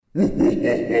Hello,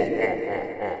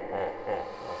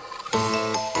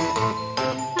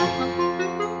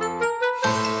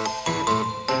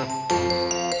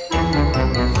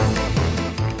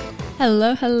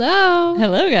 hello.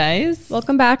 Hello, guys.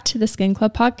 Welcome back to the Skin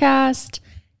Club podcast.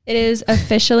 It is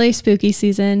officially spooky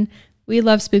season. We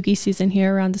love spooky season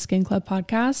here around the Skin Club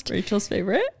podcast. Rachel's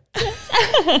favorite.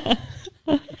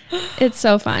 It's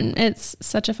so fun. It's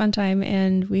such a fun time,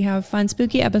 and we have fun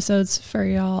spooky episodes for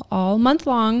y'all all month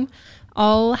long,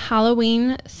 all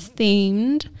Halloween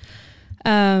themed.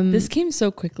 This came so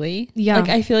quickly. Yeah. Like,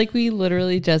 I feel like we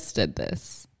literally just did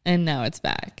this, and now it's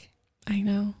back. I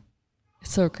know.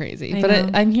 So crazy. I But know.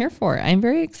 I'm here for it. I'm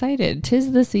very excited.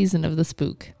 'Tis the season of the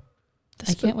spook. The I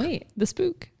can't spook. wait. The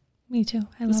spook. Me too.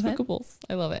 I The love it. spookables.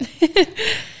 I love it.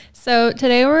 So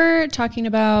today we're talking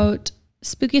about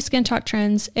spooky skin talk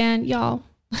trends, and y'all,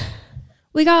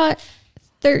 we got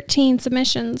 13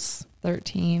 submissions.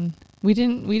 13. We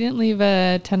didn't leave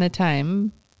a ton of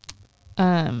time.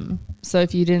 So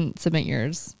if you didn't submit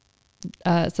yours,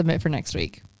 submit for next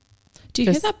week. Do you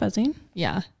hear Just- that buzzing?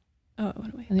 Yeah. Oh, it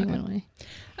went away. I think Okay. it went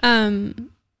away.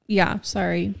 Yeah,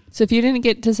 sorry. So if you didn't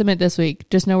get to submit this week,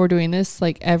 just know we're doing this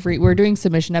like we're doing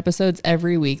submission episodes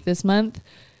every week this month.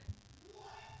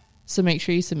 So make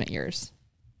sure you submit yours.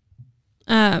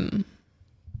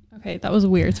 Okay, that was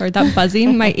weird. Sorry, that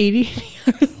buzzing, my ADD,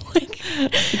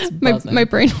 buzzing. my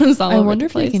brain was all I over wonder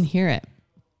the if we place. can hear it.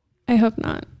 I hope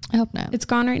not. I hope not. It's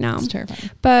gone right now. It's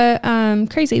terrifying. But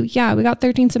crazy. Yeah, we got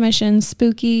 13 submissions.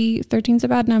 Spooky. 13's a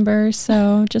bad number,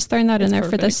 so just throwing that in That's there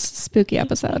for this spooky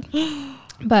episode.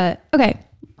 But okay,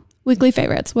 weekly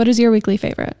favorites. What is your weekly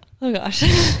favorite? Oh gosh.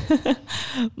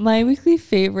 My weekly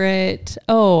favorite,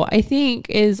 I think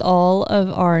is all of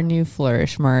our new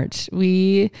Flourish merch.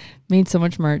 We made so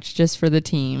much merch just for the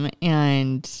team,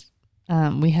 and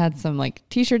we had some like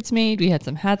t-shirts made, we had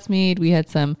some hats made, we had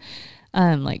some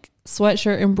like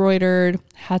sweatshirt embroidered,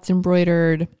 hats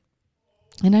embroidered.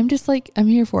 And I'm just like, I'm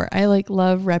here for it. I like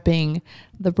love repping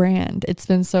the brand. It's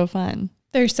been so fun.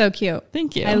 They're so cute.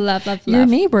 Thank you. I love. Your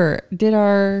neighbor did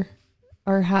our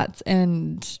hats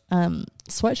and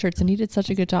sweatshirts, and he did such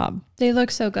a good job. They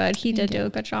look so good. He did do a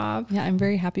good job. Yeah, I'm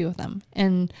very happy with them.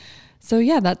 And so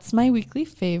yeah, that's my weekly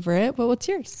favorite. But what's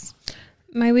yours?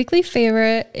 My weekly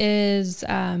favorite is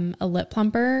a lip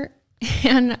plumper.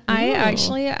 And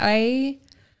I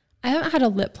haven't had a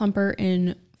lip plumper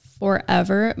in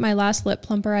forever. My last lip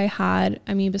plumper I had,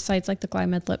 besides like the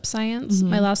Glymed Lip Science,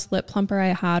 my last lip plumper I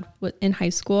had in high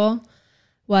school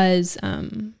was,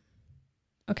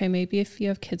 okay, maybe if you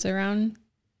have kids around,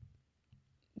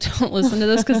 don't listen to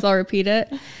this because they'll repeat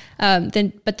it.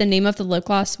 But the name of the lip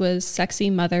gloss was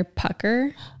Sexy Mother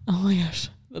Pucker. Oh my gosh,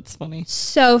 that's funny.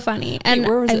 So funny. And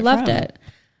where was I it loved from? it.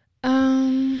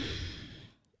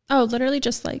 Literally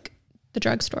just like the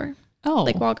drugstore. Oh,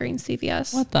 Like Walgreens,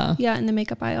 CVS. what the? Yeah, in the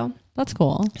makeup aisle. That's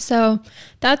cool. So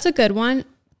that's a good one.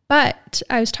 But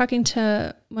I was talking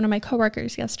to one of my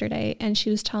coworkers yesterday, and she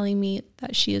was telling me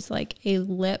that she is like a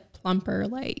lip plumper,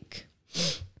 like,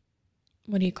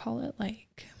 what do you call it?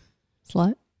 Like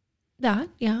Slut? that,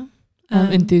 yeah.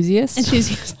 Enthusiast? And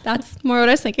she's, that's more what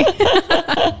I was thinking.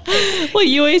 Well,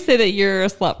 you always say that you're a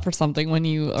slut for something when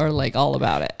you are like all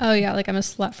about it. Oh yeah, like I'm a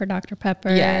slut for Dr. Pepper.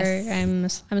 Yes. I'm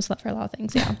a slut for a lot of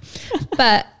things, yeah.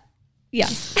 But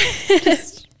yes.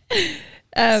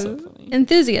 So funny.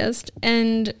 Enthusiast,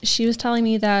 and she was telling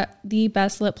me that the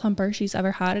best lip plumper she's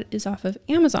ever had is off of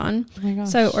Amazon. Oh my gosh.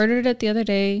 So I ordered it the other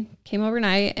day, came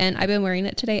overnight, and I've been wearing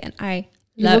it today, and I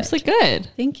Your love lips it. look good.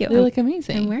 Thank you. They look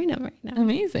amazing. I'm wearing them right now.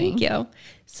 Amazing. Thank you.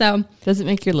 So Does it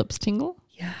make your lips tingle?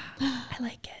 yeah, I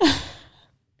like it.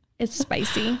 It's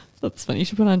spicy. That's funny. You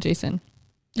should put it on Jason.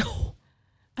 See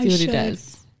I what should. he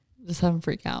does. Just have him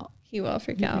freak out. He will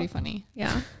freak It'd be out. pretty funny.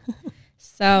 Yeah.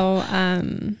 So,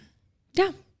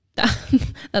 yeah,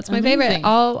 that's my favorite. Amazing.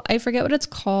 I forget what it's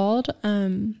called.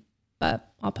 But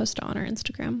I'll post it on our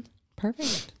Instagram.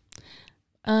 Perfect.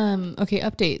 Okay,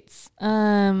 updates.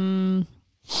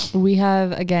 We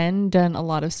have again done a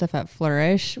lot of stuff at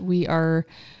Flourish. We are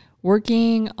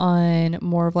working on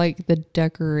more of like the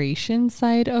decoration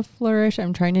side of Flourish.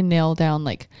 I'm trying to nail down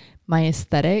like my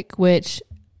aesthetic, which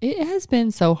it has been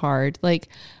so hard. Like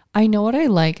I know what I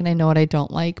like and I know what I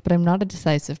don't like, but I'm not a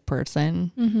decisive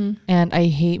person. Mm-hmm. And I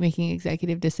hate making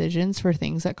executive decisions for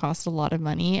things that cost a lot of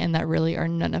money and that really are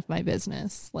none of my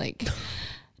business. Like,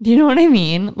 do you know what I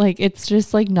mean? Like, it's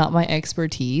just like not my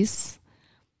expertise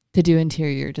to do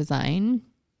interior design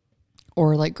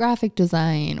or like graphic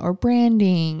design or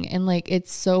branding. And like,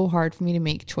 it's so hard for me to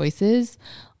make choices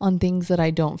on things that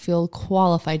I don't feel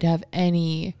qualified to have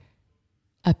any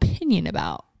opinion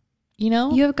about, you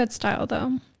know? You have good style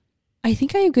though. I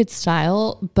think I have good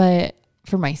style, but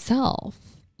for myself,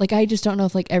 like, I just don't know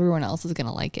if like everyone else is going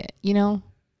to like it, you know?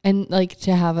 And like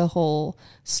to have a whole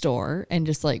store and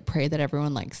just like pray that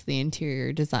everyone likes the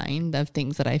interior design of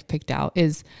things that I've picked out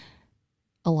is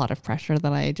a lot of pressure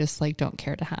that I just like don't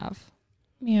care to have.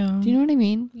 Yeah. Do you know what I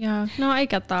mean? Yeah. No, I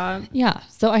get that. Yeah.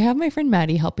 So I have my friend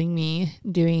Maddie helping me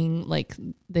doing like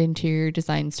the interior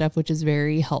design stuff, which is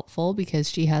very helpful because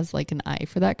she has like an eye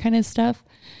for that kind of stuff.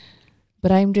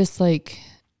 But I'm just like,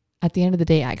 at the end of the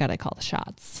day, I got to call the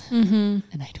shots. And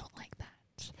I don't like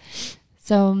that.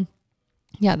 So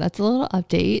yeah, that's a little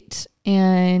update.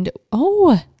 And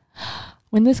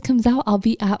when this comes out, I'll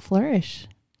be at Flourish.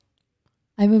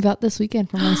 I move out this weekend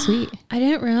from my suite. I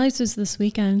didn't realize it was this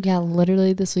weekend. Yeah,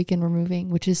 literally this weekend we're moving,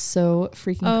 which is so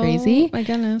freaking crazy. Oh my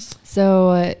goodness.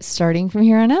 So starting from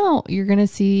here on out, you're going to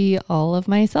see all of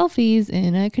my selfies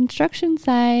in a construction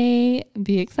site.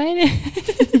 Be excited.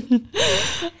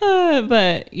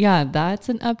 But yeah, that's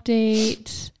an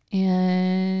update.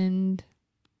 And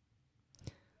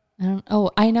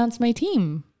I announced my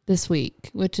team this week,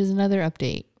 which is another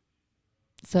update.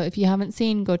 So if you haven't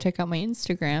seen, go check out my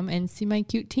Instagram and see my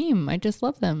cute team. I just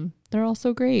love them. They're all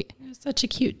so great. You're such a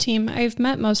cute team. I've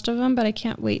met most of them, but I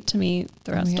can't wait to meet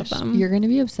the rest of them. You're going to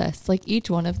be obsessed. Like each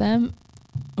one of them,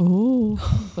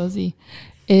 buzzy,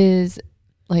 is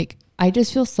like, I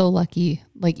just feel so lucky.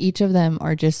 Like each of them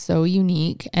are just so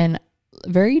unique and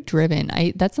very driven.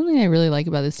 That's something I really like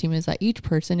about this team is that each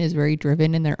person is very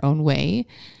driven in their own way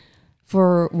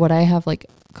for what I have like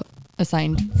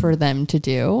assigned for them to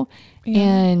do. Yeah.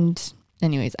 And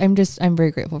anyways, I'm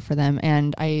very grateful for them,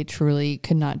 and I truly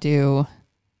could not do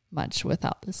much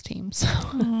without this team. So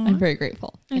I'm very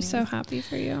grateful. I'm so happy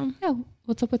for you. Yeah.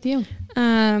 What's up with you?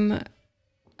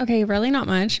 Okay, really not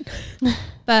much,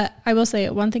 but I will say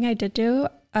one thing I did do.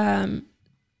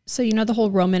 So you know the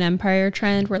whole Roman Empire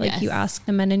trend where like you ask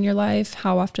the men in your life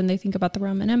how often they think about the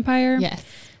Roman Empire. Yes.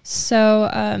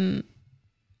 So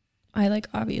I like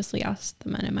obviously asked the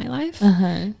men in my life.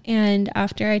 And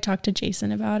after I talked to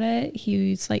Jason about it,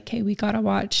 he was like, "Hey, we gotta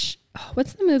watch,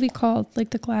 what's the movie called? Like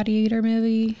the Gladiator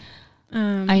movie."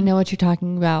 I know what you're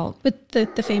talking about. With the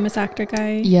famous actor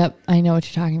guy. Yep, I know what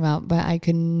you're talking about, but I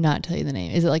could not tell you the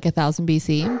name. Is it like 1000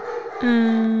 BC?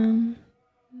 No.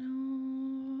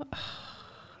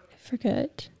 I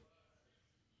forget.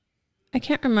 I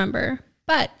can't remember.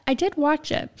 But I did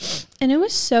watch it, and it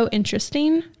was so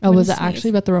interesting. Oh, was it actually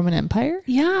about the Roman Empire?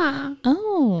 Yeah.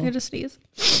 Oh. I had to sneeze.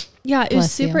 Yeah, it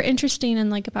was super interesting, and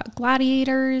like about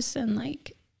gladiators and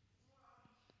like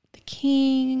the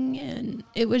king, and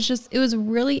it was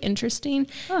really interesting.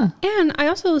 And I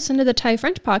also listened to the Thai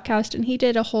French podcast, and he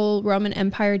did a whole Roman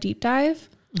Empire deep dive.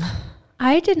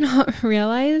 I did not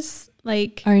realize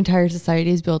like our entire society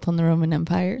is built on the Roman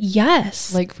Empire.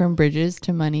 Yes. Like from bridges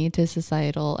to money to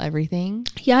societal everything.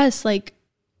 Yes. Like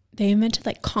they invented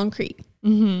like concrete.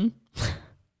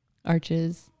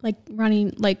 Arches. Like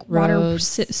running like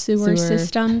roads, water sewer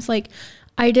systems. Like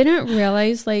I didn't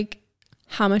realize like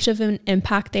how much of an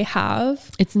impact they have.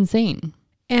 It's insane.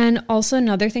 And also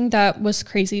another thing that was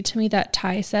crazy to me that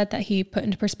Ty said that he put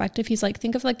into perspective, he's like,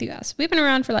 think of like the US. We've been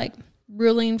around for like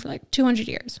ruling for like 200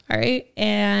 years. All right.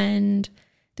 And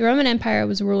the Roman Empire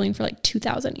was ruling for like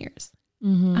 2000 years.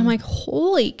 I'm like,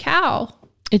 holy cow.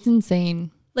 It's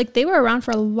insane. Like they were around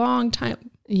for a long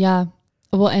time. Yeah.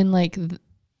 Well, and like,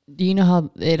 do you know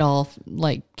how it all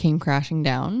like came crashing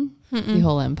down? The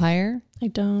whole empire? I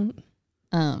don't.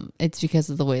 It's because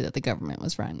of the way that the government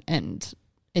was run, and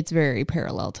it's very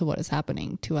parallel to what is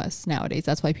happening to us nowadays.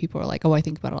 That's why people are like, oh, I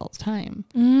think about it all the time.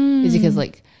 Is because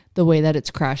like the way that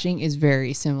it's crashing is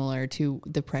very similar to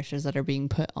the pressures that are being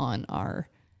put on our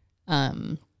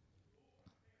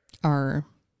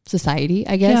society,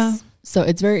 I guess. Yeah. So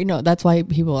it's very, that's why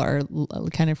people are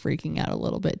kind of freaking out a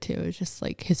little bit too. It's just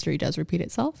like history does repeat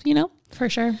itself, you know? For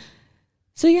sure.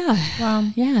 So yeah. Wow.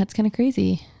 Yeah. It's kind of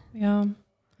crazy. Yeah.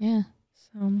 Yeah.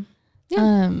 So,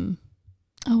 yeah.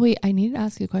 Oh wait, I need to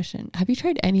ask you a question. Have you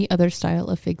tried any other style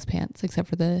of Figs pants except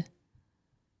for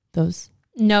those?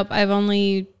 Nope. I've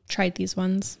only tried these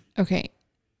ones. Okay.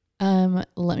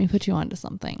 Let me put you on to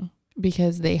something,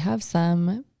 because they have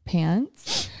some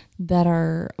pants that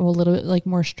are a little bit like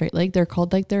more straight leg. They're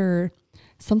called like they're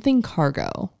something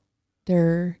cargo.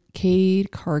 They're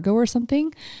Cade cargo or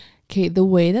something. Okay. The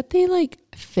way that they like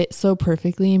fit so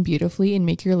perfectly and beautifully and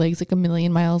make your legs like a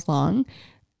million miles long.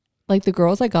 Like the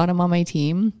girls that got them on my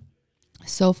team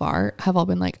so far have all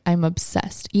been like, I'm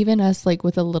obsessed. Even us like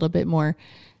with a little bit more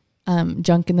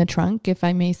junk in the trunk, if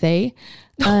I may say.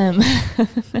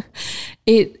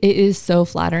 It is so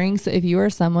flattering. So if you are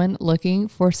someone looking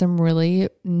for some really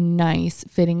nice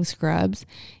fitting scrubs,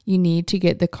 you need to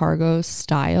get the cargo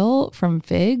style from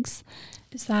Figs.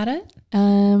 Is that it?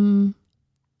 No,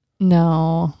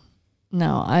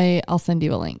 I'll send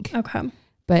you a link. Okay.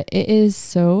 But it is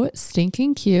so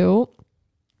stinking cute.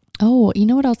 Oh, you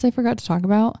know what else I forgot to talk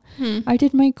about? I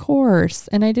did my course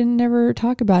and I didn't ever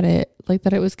talk about it, like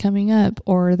that it was coming up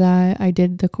or that I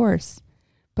did the course.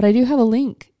 But I do have a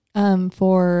link I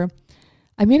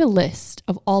made a list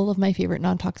of all of my favorite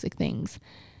non-toxic things.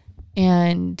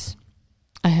 And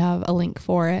I have a link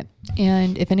for it.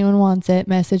 And if anyone wants it,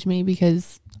 message me,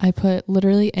 because I put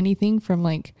literally anything from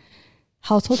like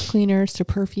household cleaners to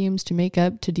perfumes to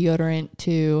makeup to deodorant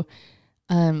to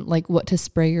like what to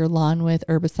spray your lawn with,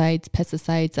 herbicides,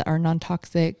 pesticides that are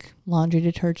non-toxic, laundry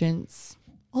detergents,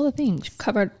 all the things.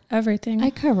 Covered everything. I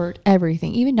covered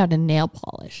everything, even down to nail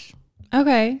polish.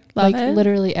 Okay. Love like it.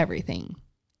 Literally everything,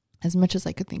 as much as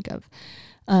I could think of.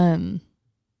 And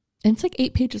it's like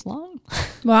 8 pages long.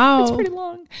 Wow. It's pretty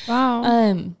long. Wow.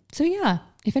 So yeah,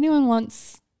 if anyone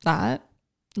wants that,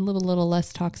 live a little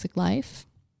less toxic life,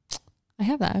 I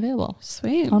have that available.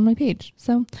 Sweet. On my page.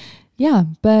 So yeah,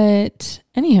 but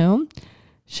anywho,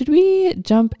 should we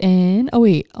jump in? Oh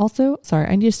wait, also, sorry,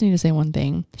 I just need to say one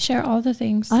thing. Share all the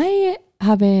things. I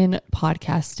have been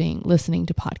listening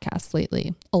to podcasts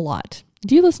lately a lot.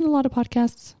 Do you listen to a lot of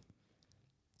podcasts?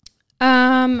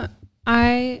 Oh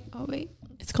wait.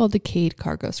 It's called Decayed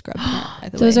Cargo Scrub Pant, by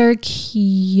the way. Those are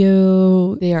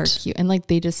cute. They are cute. And like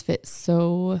they just fit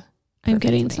so I'm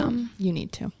getting perfectly. some. You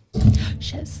need to.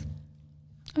 Shiz.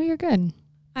 Oh, you're good.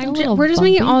 We're just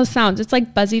making all the sounds. It's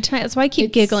like buzzy tonight. That's why I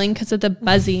keep giggling, because of the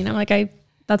buzzing. I'm like,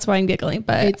 that's why I'm giggling.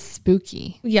 But it's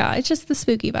spooky. Yeah, it's just the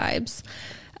spooky vibes.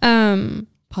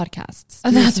 Podcasts.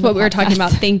 And that's what we were talking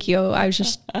about. Thank you. I was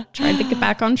just trying to get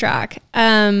back on track.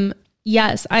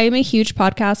 Yes, I am a huge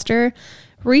podcaster.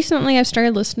 Recently, I've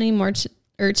started listening more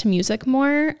to music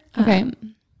more. Okay.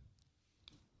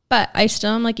 But I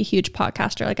still am like a huge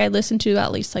podcaster. Like I listen to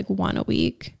at least like one a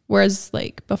week. Whereas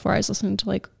like before I was listening to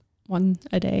like one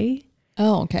a day.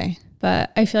 Oh, okay.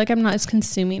 But I feel like I'm not as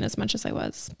consuming as much as I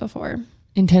was before.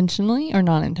 Intentionally or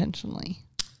non-intentionally?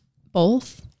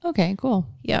 Both. Okay, cool.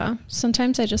 Yeah.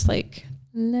 Sometimes I just like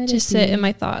just sit in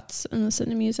my thoughts and listen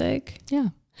to music. Yeah.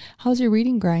 How's your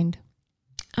reading grind?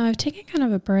 I've taken kind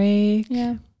of a break.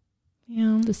 Yeah.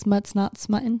 Yeah. The smut's not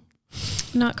smutting?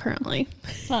 Not currently.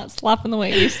 It's not slapping the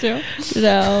way it used to.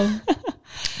 No.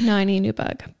 No, I need a new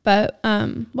bug. But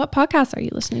what podcasts are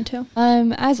you listening to?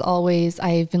 As always,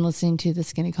 I've been listening to The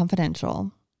Skinny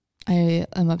Confidential. I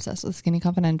am obsessed with Skinny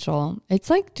Confidential. It's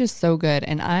like just so good.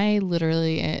 And I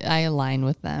align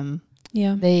with them.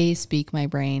 Yeah. They speak my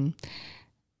brain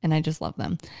and I just love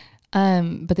them.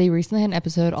 But they recently had an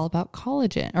episode all about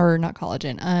colostrum,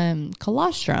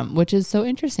 which is so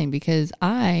interesting because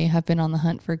I have been on the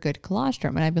hunt for good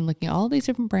colostrum and I've been looking at all these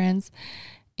different brands,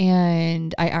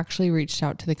 and I actually reached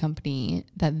out to the company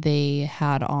that they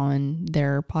had on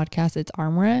their podcast. It's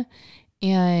Armora,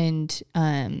 and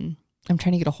I'm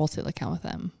trying to get a wholesale account with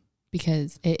them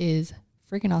because it is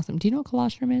freaking awesome. Do you know what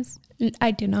colostrum is?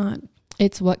 I do not.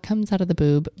 It's what comes out of the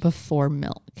boob before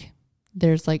milk.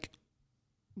 There's like,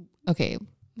 okay.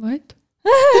 What?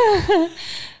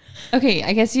 Okay,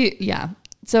 I guess yeah.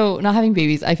 So not having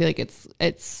babies, I feel like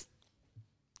it's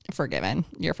forgiven.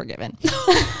 You're forgiven.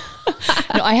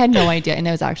 No, I had no idea. And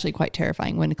it was actually quite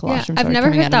terrifying when colostrum started I've never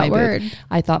coming heard out of that my word. boob.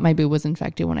 I thought my boob was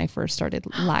infected when I first started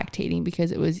lactating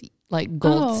because it was like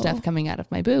gold stuff coming out of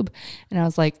my boob. And I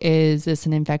was like, is this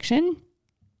an infection?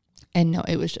 And no,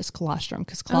 it was just colostrum,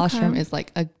 because colostrum is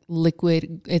like a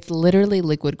liquid. It's literally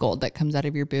liquid gold that comes out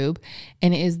of your boob.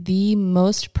 And it is the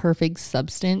most perfect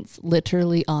substance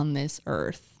literally on this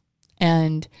earth.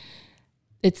 And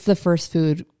it's the first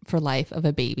food for life of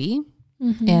a baby.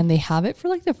 Mm-hmm. And they have it for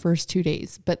like the first 2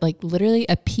 days. But like literally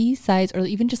a pea size or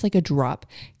even just like a drop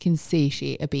can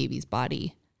satiate a baby's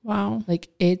body. Wow. Like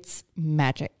it's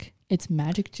magic. It's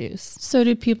magic juice. So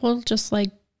do people just like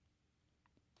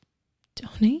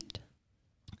donate?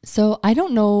 So I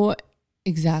don't know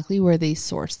exactly where they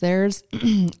source theirs.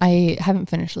 I haven't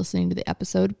finished listening to the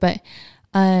episode, but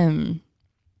anyways,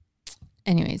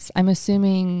 I'm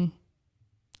assuming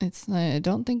I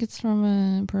don't think it's from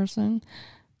a person.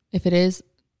 If it is,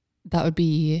 that would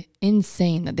be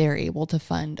insane that they're able to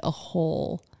fund a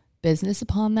whole business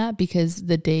upon that, because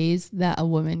the days that a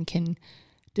woman can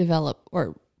develop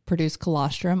or produce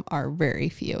colostrum are very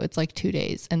few. It's like 2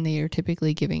 days, and they are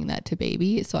typically giving that to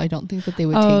baby. So I don't think that they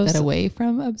would take that away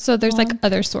from a So there's mom. like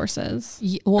other sources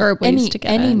or ways to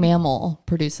get any it. mammal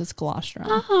produces colostrum.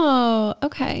 Oh,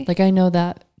 okay. Like I know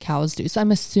that cows do. So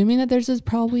I'm assuming that theirs is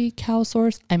probably cow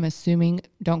source. I'm assuming,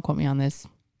 don't quote me on this,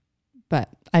 but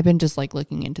I've been just like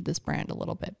looking into this brand a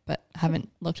little bit, but haven't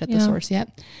looked at the source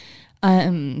yet.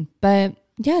 But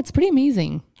yeah, it's pretty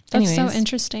amazing. That's Anyways, so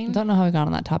interesting. Don't know how I got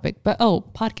on that topic, but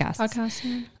podcasts.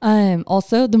 Podcasting.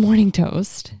 Also the morning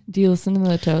toast. Do you listen to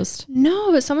the toast?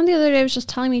 No, but someone the other day was just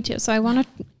telling me to, so I want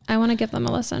to give them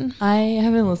a listen. I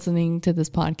have been listening to this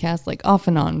podcast like off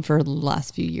and on for the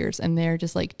last few years, and they're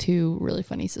just like two really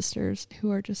funny sisters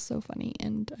who are just so funny,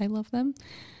 and I love them.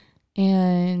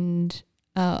 And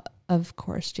of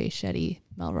course, Jay Shetty,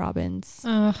 Mel Robbins,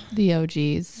 the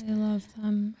OGs. I love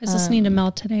them. I was listening to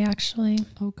Mel today, actually.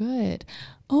 Oh, good.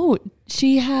 Oh,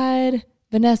 she had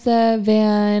Vanessa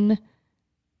Van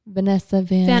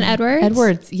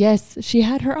Edwards. Yes, she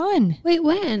had her on. Wait,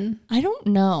 when? I don't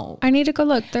know. I need to go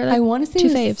look. They're like I want to say two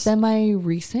faves.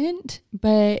 Semi-recent,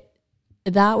 but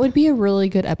that would be a really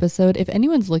good episode. If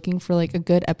anyone's looking for like a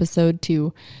good episode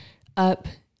to up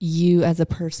you as a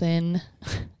person,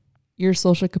 your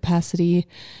social capacity,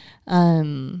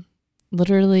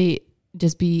 literally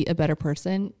just be a better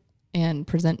person and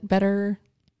present better,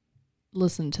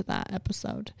 listen to that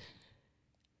episode.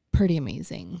 Pretty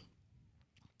amazing.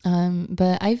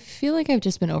 But I feel like I've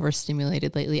just been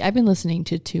overstimulated lately. I've been listening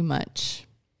to too much,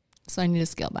 so I need to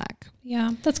scale back.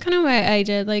 Yeah, that's kind of why I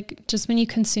did. Like, just when you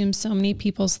consume so many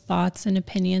people's thoughts and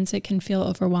opinions, it can feel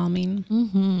overwhelming.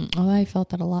 Mm-hmm. Oh, I felt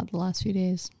that a lot the last few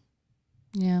days.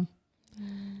 Yeah.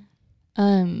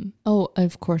 Oh,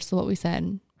 of course, what we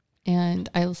said. And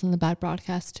I listen to the Bad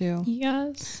Broadcast too.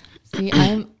 Yes. See,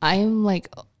 I'm like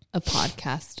a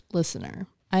podcast listener.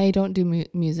 I don't do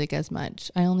music as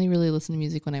much. I only really listen to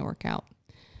music when I work out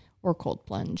or cold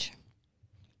plunge.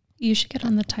 You should get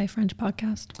on the Ty French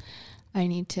podcast. I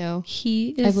need to.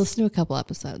 I've listened to a couple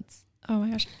episodes. Oh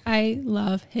my gosh. I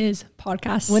love his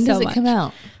podcast. When does it come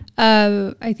out?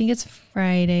 I think it's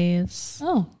Fridays.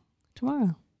 Oh,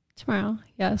 tomorrow.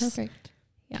 Yes. Perfect.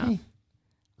 Yeah. Okay.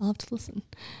 I'll have to listen.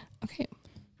 Okay.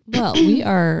 Well, we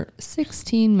are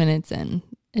 16 minutes in.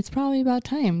 It's probably about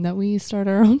time that we start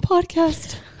our own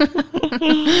podcast.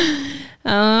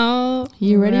 Oh,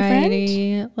 you ready,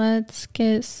 friend? Let's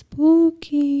get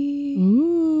spooky.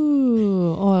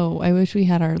 Ooh. Oh, I wish we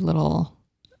had our little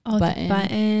button.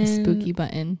 A spooky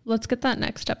button. Let's get that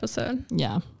next episode.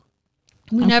 Yeah.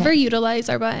 We never utilize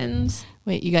our buttons.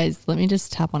 Wait, you guys, let me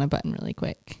just tap on a button really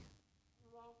quick.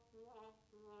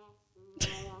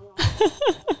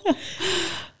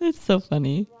 It's so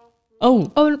funny.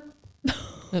 Oh.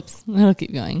 Oops. I'll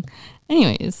keep going.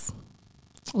 Anyways,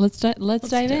 let's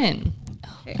dive in.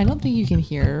 Okay. I don't think you can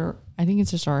hear. I think it's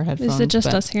just our headphones. Is it just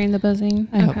us hearing the buzzing?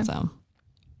 I hope so.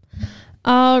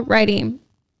 Alrighty.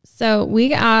 So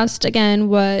we asked again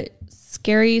what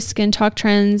scary skin talk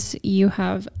trends you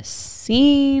have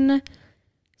seen.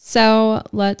 So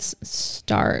let's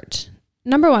start.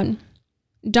 Number 1,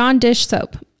 Dawn dish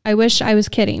soap. I wish I was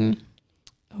kidding.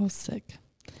 Oh, sick.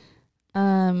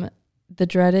 The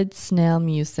dreaded snail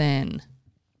mucin.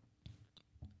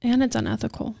 And it's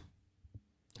unethical.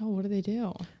 Oh, what do they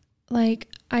do? Like,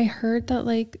 I heard that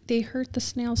like they hurt the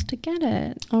snails to get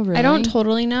it. Oh, really? I don't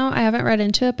totally know. I haven't read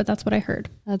into it, but that's what I heard.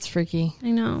 That's freaky.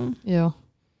 I know. Ew.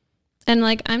 And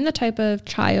like, I'm the type of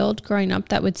child growing up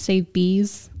that would save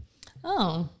bees.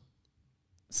 Oh.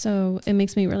 So it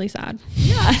makes me really sad.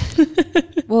 Yeah.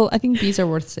 Well, I think bees are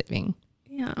worth saving.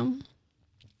 Yeah.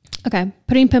 Okay.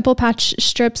 Putting pimple patch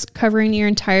strips covering your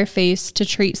entire face to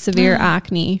treat severe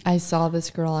acne. I saw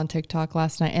this girl on TikTok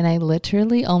last night, and I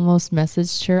literally almost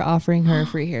messaged her offering her a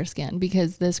free hair scan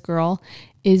because this girl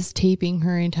is taping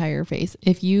her entire face.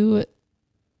 If you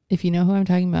know who I'm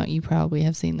talking about, you probably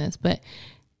have seen this, but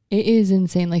it is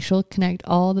insane. Like, she'll connect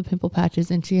all the pimple patches,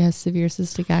 and she has severe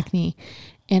cystic acne.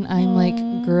 And I'm like,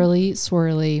 girly,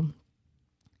 swirly,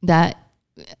 that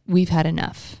we've had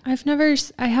enough. I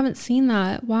haven't seen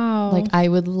that. Wow. Like, I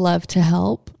would love to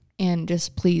help, and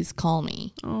just please call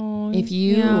me. Oh, if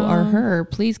you are her,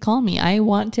 please call me. I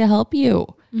want to help you.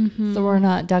 Mm-hmm. So we're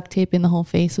not duct taping the whole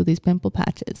face with these pimple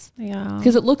patches. Yeah.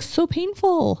 Because it looks so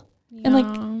painful. Yeah. And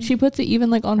like, she puts it even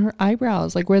like on her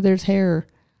eyebrows, like where there's hair.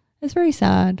 It's very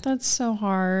sad. That's so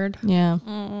hard. Yeah.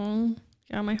 Oh,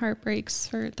 yeah. My heart breaks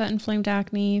for that inflamed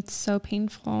acne. It's so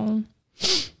painful.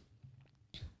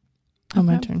 Oh,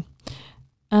 my turn.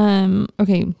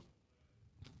 Okay.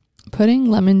 Putting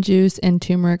lemon juice and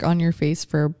turmeric on your face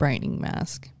for a brightening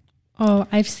mask. Oh,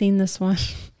 I've seen this one.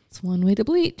 It's one way to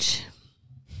bleach.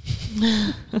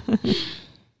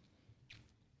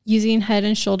 Using Head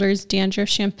and Shoulders dandruff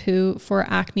shampoo for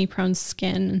acne prone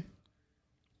skin.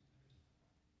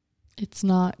 It's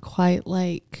not quite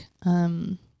like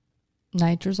nisotrol.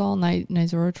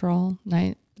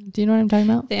 Do you know what I'm talking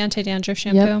about? The anti-dandruff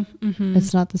shampoo. Yep.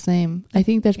 It's not the same. I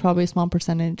think there's probably a small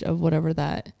percentage of whatever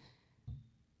that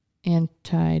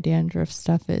anti-dandruff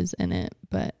stuff is in it.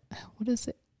 But what is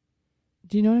it?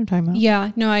 Do you know what I'm talking about?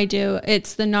 Yeah, no, I do.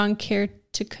 It's the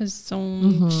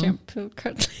non-keratoconazole shampoo.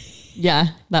 Yeah,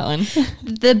 that one.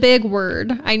 The big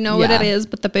word. I know what it is,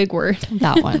 but the big word.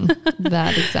 That one.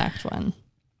 That exact one.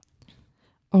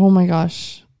 Oh my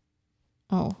gosh.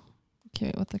 Oh. Okay,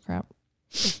 wait, what the crap?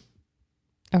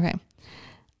 Okay.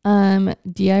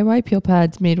 DIY peel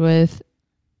pads made with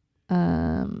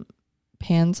Panzol,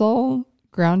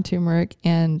 ground turmeric,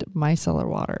 and micellar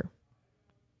water.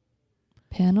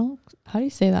 Panel? How do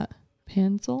you say that?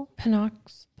 Panzol?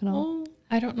 Panox. Oh,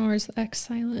 I don't know. Is the X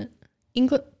silent?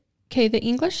 Okay, the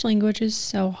English language is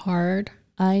so hard.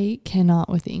 I cannot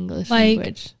with the English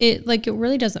language. It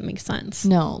really doesn't make sense.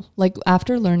 No. Like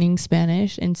after learning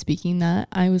Spanish and speaking that,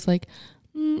 I was like,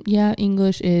 yeah,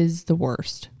 English is the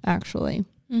worst, actually.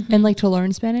 And like to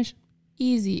learn Spanish,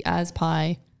 easy as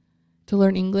pie. To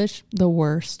learn English, the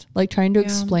worst. Like trying to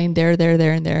explain there,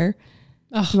 and there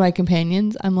to my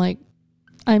companions. I'm like,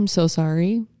 I'm so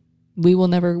sorry. We will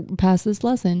never pass this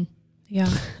lesson. Yeah.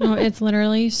 No, it's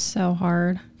literally so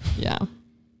hard. Yeah.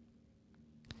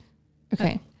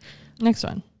 Okay. Next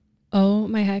one. Oh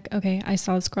my heck. Okay. I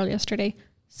saw this girl yesterday.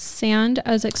 Sand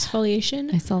as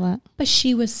exfoliation. I saw that. But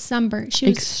she was sunburnt. She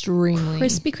was extremely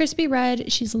crispy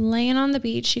red. She's laying on the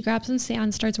beach. She grabs some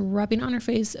sand, starts rubbing on her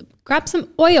face, grabs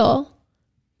some oil,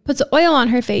 puts the oil on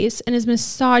her face, and is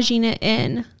massaging it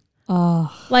in.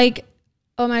 Oh. Like,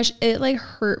 oh my gosh, it like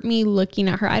hurt me looking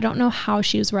at her. I don't know how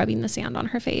she was rubbing the sand on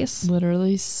her face.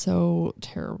 Literally so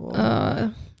terrible.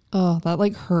 That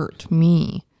like hurt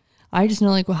me. I just know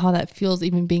like how that feels,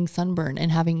 even being sunburned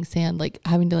and having sand, like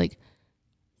having to like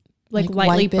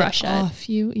lightly brush it off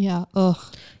you. Yeah. Ugh.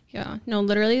 Yeah. No,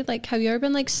 literally, like, have you ever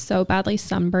been like so badly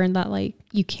sunburned that like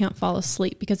you can't fall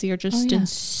asleep because you're just in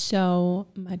so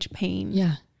much pain?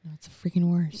 Yeah. No, it's the freaking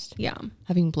worst. Yeah.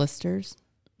 Having blisters.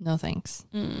 No thanks.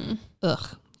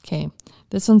 Ugh. Okay.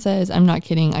 This one says, I'm not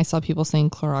kidding. I saw people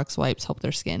saying Clorox wipes help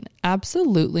their skin.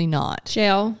 Absolutely not.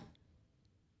 Jail.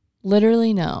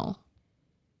 Literally no.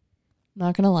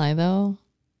 Not gonna lie though,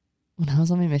 when I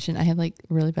was on my mission, I had like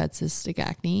really bad cystic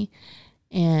acne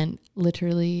and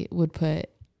literally would put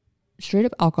straight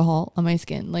up alcohol on my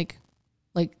skin, like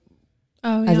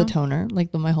as a toner, like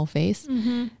on my whole face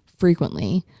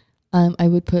frequently. I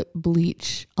would put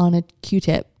bleach on a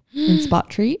Q-tip and spot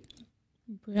treat.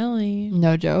 Really?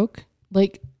 No joke.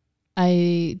 Like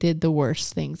I did the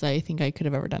worst things I think I could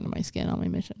have ever done to my skin on my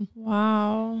mission.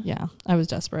 Wow. Yeah. I was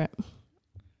desperate.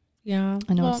 Yeah.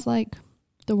 I know it's like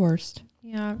the worst.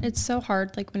 Yeah. It's so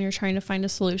hard. Like when you're trying to find a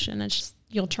solution, it's just,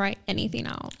 you'll try anything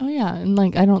out. Oh yeah. And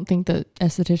like, I don't think that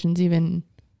estheticians even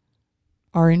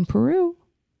are in Peru.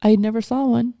 I never saw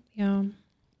one. Yeah.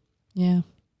 Yeah.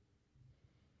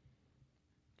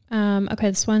 Okay.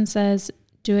 This one says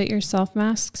do-it-yourself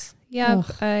masks. Yeah.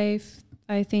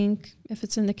 I think if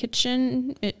it's in the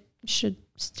kitchen, it should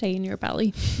stay in your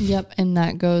belly. Yep. And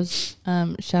that goes,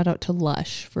 shout out to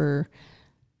Lush for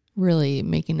really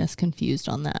making us confused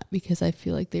on that, because I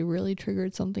feel like they really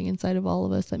triggered something inside of all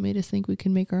of us that made us think we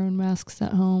can make our own masks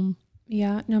at home.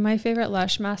 Yeah. No, my favorite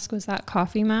Lush mask was that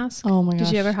coffee mask. Oh my gosh.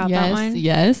 Did you ever have that one?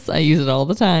 Yes. I use it all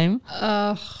the time.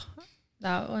 Ugh.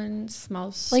 That one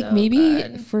smells like so maybe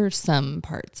good. For some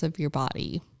parts of your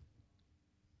body.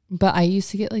 But I used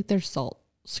to get like their salt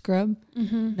scrub.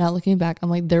 Now looking back,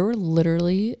 I'm like, there were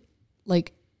literally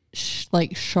like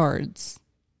shards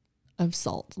of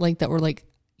salt, like that were like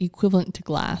equivalent to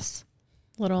glass.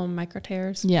 Little micro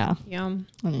tears. Yeah. Yeah.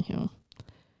 Anywho,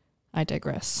 I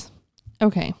digress.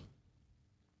 Okay.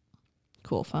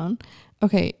 Cool phone.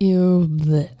 Okay.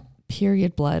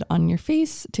 Period blood on your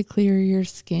face to clear your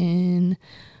skin.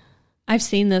 I've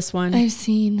seen this one. I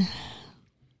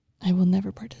will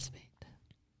never participate.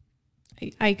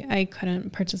 I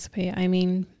couldn't participate. I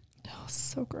mean, oh,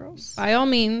 so gross. By all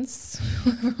means,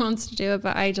 whoever wants to do it,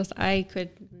 but I could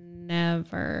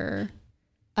never.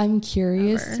 I'm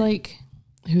curious, like,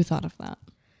 who thought of that?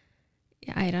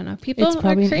 Yeah, I don't know. People it's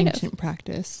probably are creative. An ancient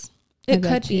practice. It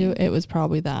could be. It was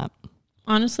probably that.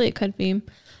 Honestly, it could be.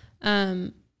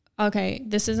 Okay,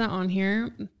 this isn't on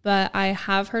here, but I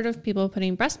have heard of people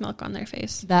putting breast milk on their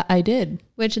face. That I did.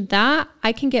 Which that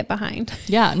I can get behind.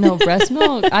 Yeah, no, breast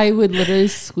milk, I would literally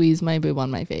squeeze my boob on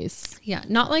my face. Yeah,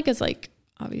 not like as like,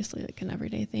 obviously like an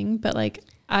everyday thing, but like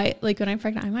I like when I'm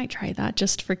pregnant, I might try that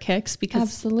just for kicks because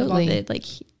Absolutely. of all the like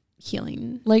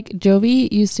healing. Like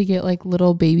Jovi used to get like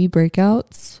little baby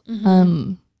breakouts.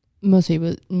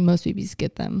 Most babies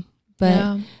get them,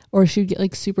 but or she'd get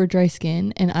like super dry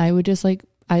skin, and I would just like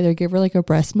either give her like a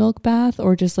breast milk bath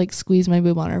or just like squeeze my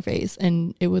boob on her face,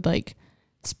 and it would like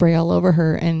spray all over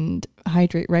her and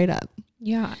hydrate right up.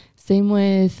 Yeah. Same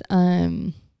with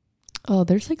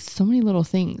there's like so many little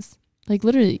things. Like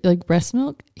literally, like breast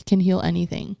milk can heal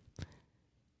anything.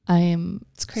 I am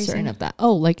certain of that.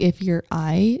 Oh, like if your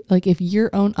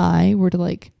own eye were to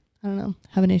like, I don't know,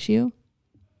 have an issue,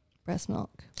 breast milk.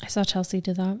 I saw Chelsea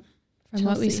do that from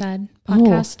what we said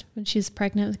podcast when she's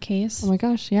pregnant with Case. Oh my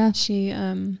gosh, yeah. She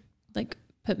like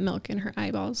put milk in her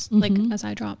eyeballs like as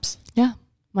eye drops. Yeah,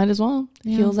 might as well.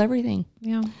 Yeah. Heals everything.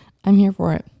 Yeah, I'm here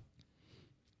for it.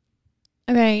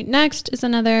 Okay, next is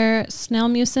another snail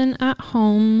mucin at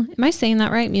home. Am I saying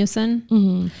that right? Mucin?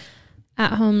 Mm-hmm.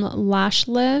 At home lash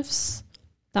lifts.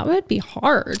 That would be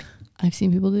hard. I've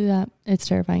seen people do that. It's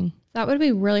terrifying. That would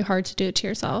be really hard to do it to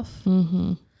yourself.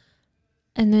 Mm-hmm.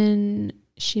 And then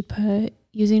she put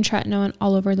using tretinoin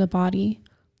all over the body.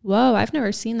 Whoa, I've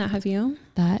never seen that. Have you?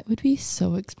 That would be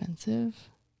so expensive.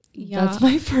 Yeah. That's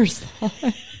my first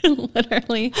thought.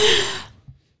 Literally.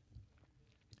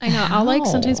 I know. I'll like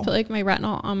sometimes put like my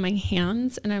retinol on my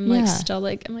hands and I'm like still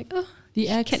like, I'm like, oh, the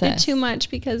excess. Can't do too much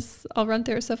because I'll run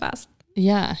through it so fast.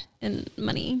 Yeah. And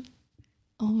money.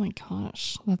 Oh my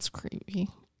gosh. That's creepy.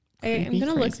 I'm going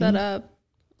to look that up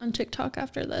on TikTok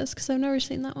after this because I've never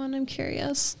seen that one. I'm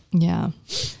curious. Yeah.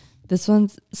 This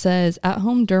one says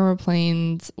at-home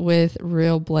dermaplanes with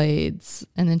real blades.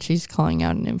 And then she's calling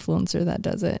out an influencer that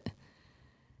does it.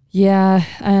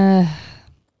 Yeah.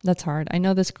 That's hard. I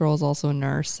know this girl's also a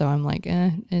nurse, so I'm like,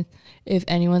 if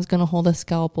anyone's going to hold a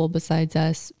scalpel besides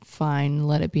us, fine,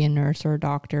 let it be a nurse or a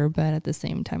doctor. But at the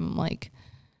same time, I'm like,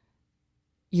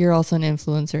 you're also an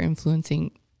influencer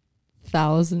influencing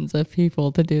thousands of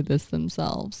people to do this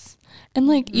themselves. And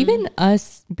like, even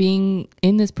us being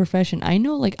in this profession, I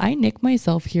know like I nick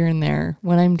myself here and there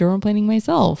when I'm dermaplaning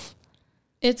myself.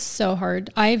 It's so hard.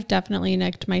 I've definitely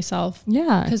nicked myself.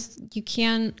 Yeah. Because you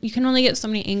can only get so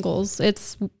many angles.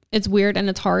 It's weird and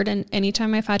it's hard. And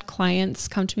anytime I've had clients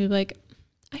come to me like,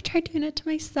 I tried doing it to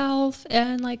myself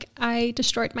and like I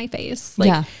destroyed my face.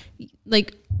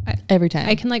 Like every time.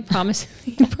 I can like promise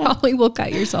you probably will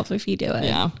cut yourself if you do it.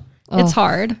 Yeah. It's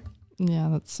hard. Yeah,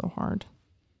 that's so hard.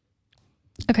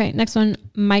 Okay, next one,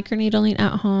 microneedling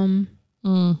at home.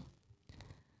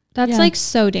 That's like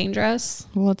so dangerous.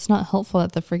 Well, it's not helpful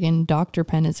that the friggin' doctor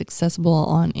pen is accessible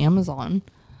on Amazon.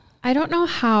 I don't know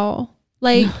how.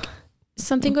 Like,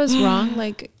 something goes wrong,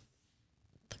 like,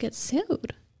 they'll get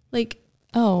sued. Like,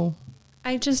 I'm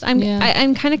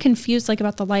kind of confused, like,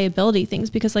 about the liability things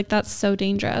because, like, that's so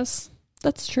dangerous.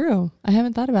 That's true. I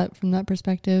haven't thought about it from that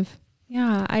perspective.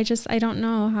 Yeah, I don't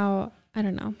know how. I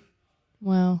don't know.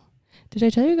 Wow. Did I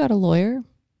tell you I got a lawyer?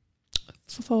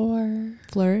 For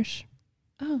Flourish.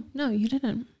 Oh, no, you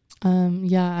didn't.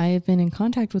 Yeah, I've been in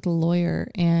contact with a lawyer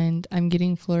and I'm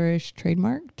getting Flourish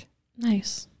trademarked.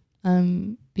 Nice.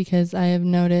 Because I have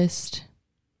noticed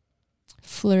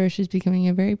Flourish is becoming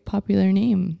a very popular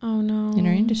name. Oh no. In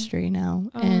our industry now.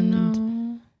 Oh and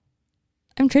no.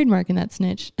 I'm trademarking that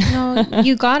snitch. No,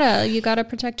 you gotta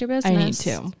protect your business. I need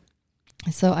to.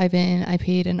 So I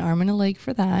paid an arm and a leg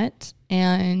for that.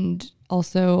 And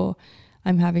also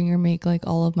I'm having her make like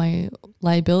all of my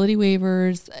liability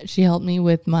waivers. She helped me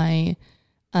with my,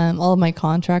 all of my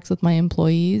contracts with my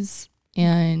employees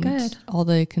and all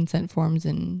the consent forms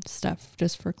and stuff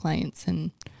just for clients.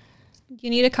 And you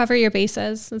need to cover your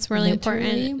bases. That's really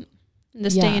important in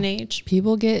this day and age.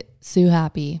 People get sue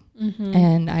happy.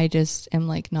 And I just am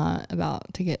like not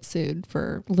about to get sued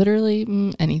for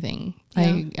literally anything.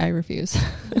 Yeah. I refuse.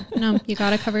 No, you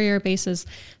got to cover your bases.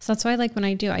 So that's why like when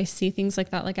I see things like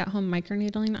that, like at home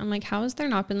microneedling, I'm like, how has there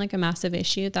not been like a massive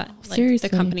issue that like the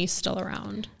company's still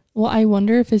around? Well, I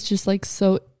wonder if it's just like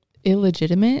so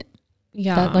illegitimate.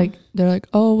 Yeah. That like, they're like,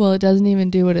 oh, well, it doesn't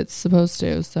even do what it's supposed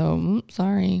to. So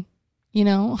sorry, you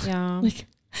know? Yeah. Like,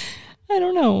 I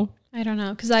don't know.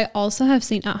 Because I also have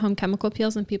seen at-home chemical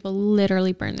peels and people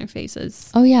literally burn their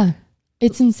faces. Oh, yeah.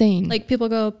 It's insane. Like people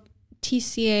go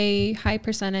TCA, high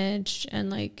percentage, and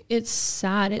like it's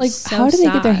sad. It's like, so how do they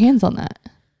sad. get their hands on that?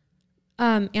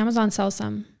 Amazon sells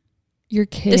some. You're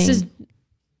kidding.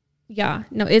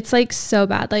 No, it's like so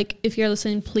bad. Like if you're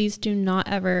listening, please do not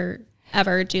ever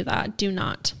do that. Do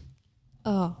not.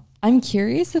 Oh. I'm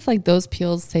curious if like those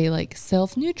peels say like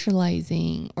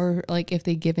self-neutralizing or like if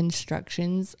they give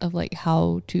instructions of like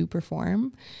how to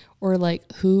perform or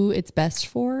like who it's best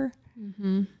for.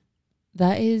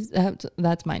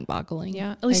 That's mind-boggling.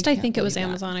 Yeah. At least I think it was believe that.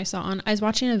 Amazon I saw on. I was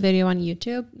watching a video on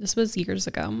YouTube. This was years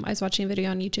ago. I was watching a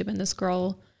video on YouTube and this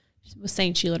girl was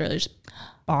saying she literally just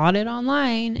bought it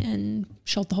online and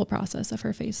showed the whole process of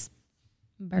her face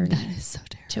burning. That is so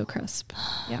terrible. To a crisp.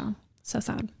 Yeah. So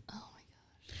sad. Oh my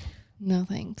gosh. No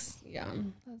thanks. Yeah.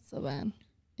 That's so bad.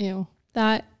 Ew.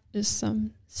 That is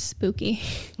some spooky.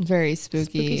 Very spooky.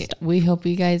 Spooky stuff. We hope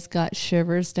you guys got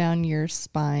shivers down your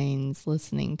spines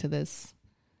listening to this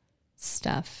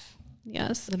stuff.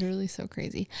 Yes. Literally so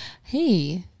crazy.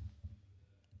 Hey.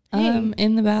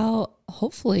 In about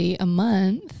hopefully a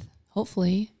month,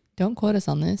 don't quote us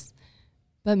on this,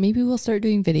 but maybe we'll start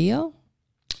doing video.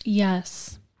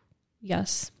 Yes.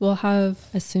 We'll have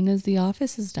As soon as the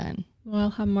office is done.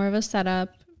 more of a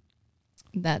setup.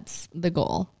 That's the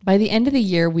goal. By the end of the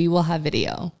year, we will have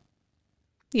video.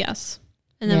 Yes.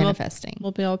 And then manifesting.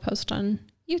 we'll be able to post on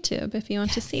YouTube if you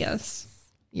want to see us.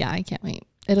 Yeah, I can't wait.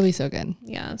 It'll be so good.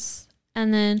 Yes.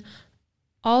 And then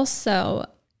also,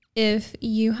 if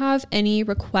you have any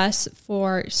requests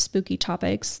for spooky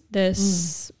topics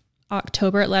this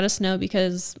October, let us know,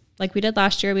 because like we did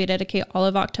last year, we dedicate all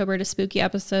of October to spooky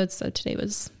episodes. So today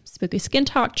was spooky skin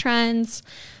talk trends.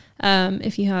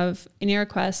 If you have any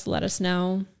requests, let us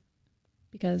know,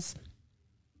 because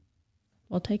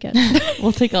we'll take it.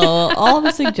 We'll take all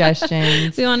the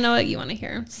suggestions. We want to know what you want to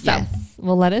hear. So. Yes.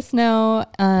 Well, let us know.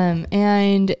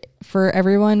 And for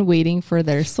everyone waiting for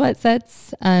their sweat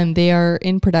sets, they are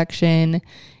in production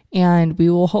and we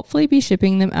will hopefully be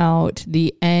shipping them out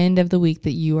the end of the week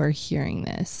that you are hearing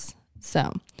this.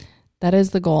 So that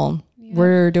is the goal. Yeah.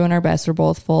 We're doing our best. We're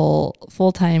both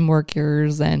full-time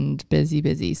workers and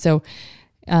busy. So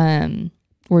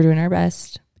we're doing our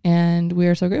best and we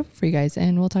are so grateful for you guys,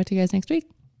 and we'll talk to you guys next week.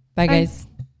 Bye. Guys.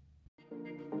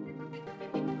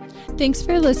 Thanks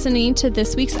for listening to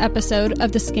this week's episode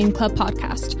of the Skin Club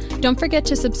podcast. Don't forget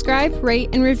to subscribe, rate,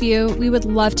 and review. We would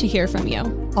love to hear from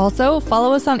you. Also,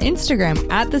 follow us on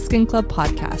Instagram at the Skin Club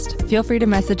Podcast. Feel free to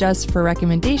message us for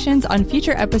recommendations on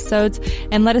future episodes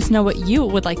and let us know what you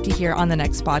would like to hear on the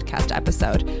next podcast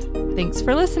episode. Thanks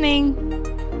for listening.